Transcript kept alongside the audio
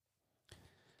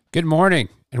Good morning,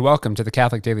 and welcome to the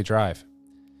Catholic Daily Drive.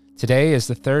 Today is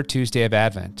the third Tuesday of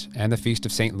Advent and the Feast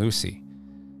of St. Lucy.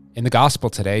 In the Gospel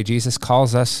today, Jesus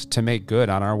calls us to make good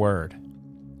on our word.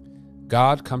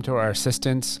 God, come to our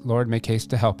assistance. Lord, make haste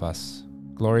to help us.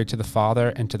 Glory to the Father,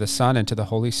 and to the Son, and to the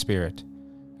Holy Spirit,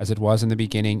 as it was in the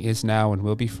beginning, is now, and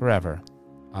will be forever.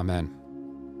 Amen.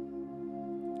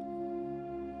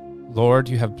 Lord,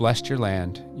 you have blessed your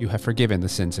land. You have forgiven the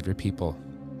sins of your people.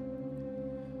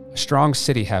 A strong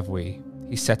city have we.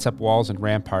 He sets up walls and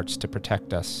ramparts to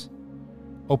protect us.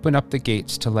 Open up the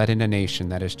gates to let in a nation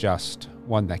that is just,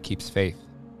 one that keeps faith.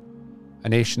 A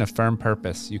nation of firm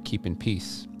purpose you keep in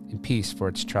peace for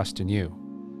its trust in you.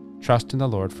 Trust in the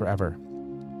Lord forever,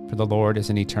 for the Lord is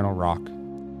an eternal rock.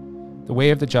 The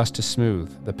way of the just is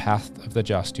smooth, the path of the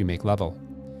just you make level.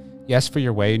 Yes, for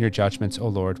your way and your judgments, O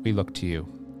Lord, we look to you.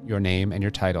 Your name and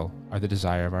your title are the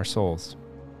desire of our souls.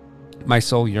 My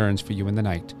soul yearns for you in the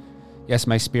night. Yes,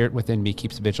 my spirit within me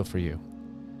keeps vigil for you.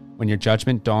 When your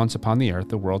judgment dawns upon the earth,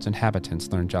 the world's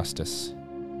inhabitants learn justice.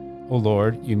 O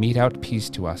Lord, you mete out peace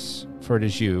to us, for it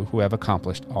is you who have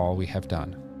accomplished all we have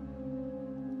done.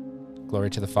 Glory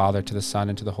to the Father, to the Son,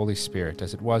 and to the Holy Spirit,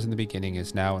 as it was in the beginning,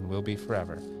 is now, and will be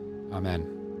forever.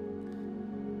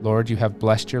 Amen. Lord, you have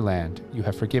blessed your land. You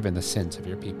have forgiven the sins of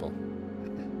your people.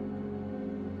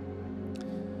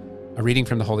 A reading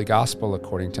from the Holy Gospel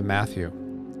according to Matthew.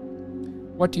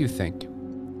 What do you think?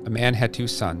 A man had 2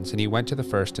 sons, and he went to the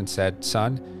first and said,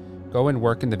 Son, go and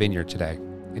work in the vineyard today.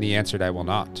 And he answered, I will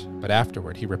not. But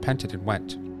afterward he repented and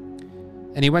went.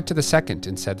 And he went to the second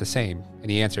and said the same.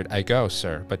 And he answered, I go,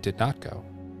 sir, but did not go.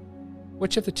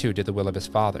 Which of the 2 did the will of his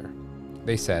father?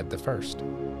 They said, the first.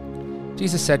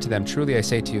 Jesus said to them, Truly I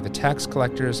say to you, the tax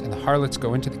collectors and the harlots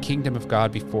go into the kingdom of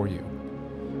God before you.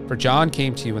 For John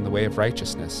came to you in the way of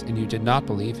righteousness, and you did not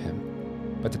believe him.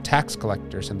 But the tax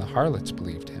collectors and the harlots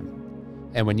believed him.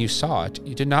 And when you saw it,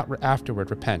 you did not afterward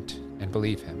repent and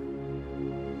believe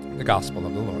him. The Gospel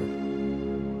of the Lord.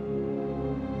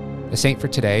 The saint for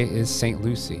today is St.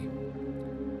 Lucy.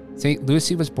 St.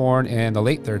 Lucy was born in the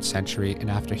late 3rd century,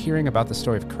 and after hearing about the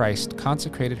story of Christ,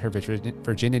 consecrated her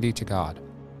virginity to God.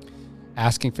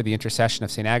 Asking for the intercession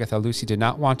of St. Agatha, Lucy did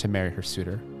not want to marry her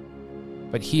suitor,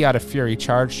 but he, out of fury,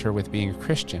 charged her with being a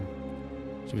Christian.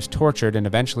 She was tortured and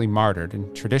eventually martyred,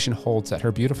 and tradition holds that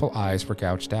her beautiful eyes were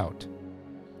gouged out.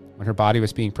 When her body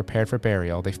was being prepared for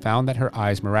burial, they found that her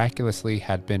eyes miraculously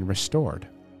had been restored.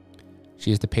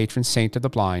 She is the patron saint of the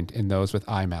blind and those with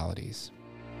eye maladies.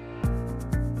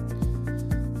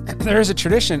 There is a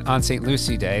tradition on St.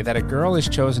 Lucy Day that a girl is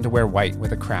chosen to wear white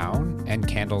with a crown and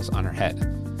candles on her head.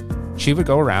 She would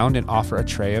go around and offer a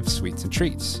tray of sweets and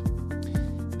treats.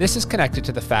 This is connected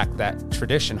to the fact that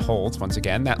tradition holds, once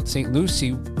again, that St.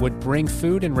 Lucy would bring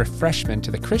food and refreshment to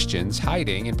the Christians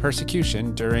hiding in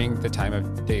persecution during the time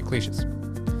of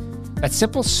Diocletian. That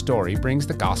simple story brings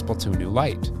the gospel to a new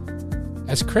light.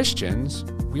 As Christians,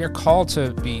 we are called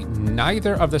to be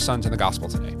neither of the sons in the gospel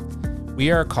today.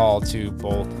 We are called to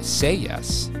both say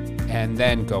yes and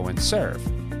then go and serve.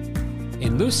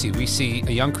 In Lucy, we see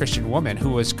a young Christian woman who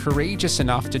was courageous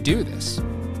enough to do this,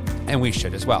 and we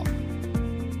should as well.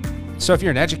 So if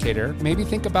you're an educator, maybe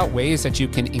think about ways that you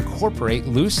can incorporate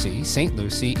Lucy, St.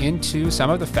 Lucy, into some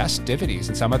of the festivities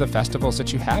and some of the festivals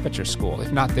that you have at your school.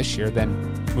 If not this year, then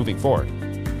moving forward.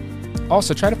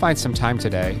 Also, try to find some time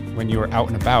today when you are out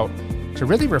and about to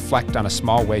really reflect on a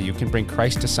small way you can bring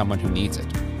Christ to someone who needs it.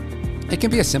 It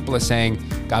can be as simple as saying,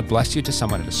 God bless you to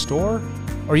someone at a store,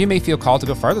 or you may feel called to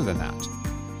go farther than that.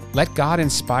 Let God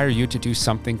inspire you to do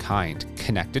something kind,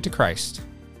 connected to Christ,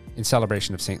 in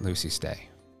celebration of St. Lucy's Day.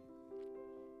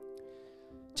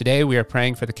 Today, we are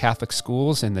praying for the Catholic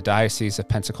schools in the Diocese of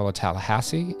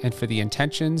Pensacola-Tallahassee and for the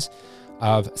intentions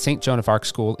of St. Joan of Arc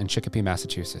School in Chicopee,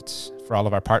 Massachusetts. For all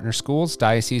of our partner schools,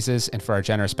 dioceses, and for our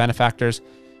generous benefactors,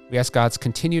 we ask God's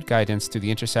continued guidance through the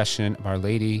intercession of Our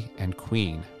Lady and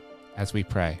Queen as we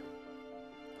pray.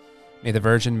 May the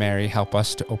Virgin Mary help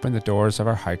us to open the doors of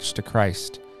our hearts to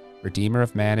Christ, Redeemer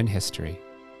of man in history.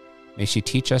 May she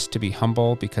teach us to be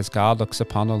humble because God looks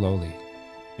upon the lowly.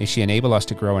 May she enable us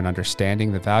to grow in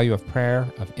understanding the value of prayer,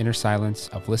 of inner silence,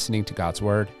 of listening to God's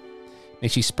word. May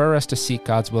she spur us to seek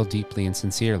God's will deeply and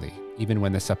sincerely, even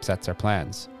when this upsets our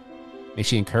plans. May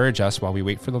she encourage us while we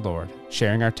wait for the Lord,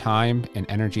 sharing our time and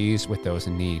energies with those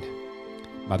in need.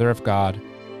 Mother of God,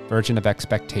 Virgin of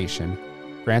expectation,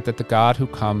 grant that the God who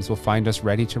comes will find us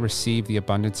ready to receive the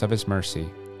abundance of his mercy.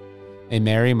 May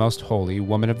Mary, most holy,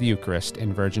 Woman of the Eucharist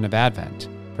and Virgin of Advent,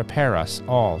 prepare us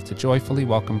all to joyfully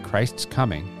welcome Christ's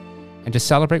coming and to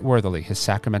celebrate worthily his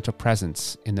sacramental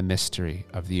presence in the mystery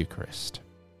of the Eucharist.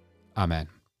 Amen.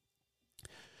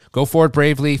 Go forward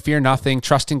bravely, fear nothing,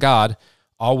 trust in God.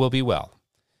 All will be well.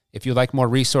 If you'd like more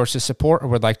resources, support, or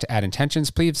would like to add intentions,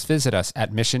 please visit us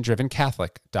at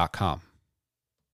missiondrivencatholic.com.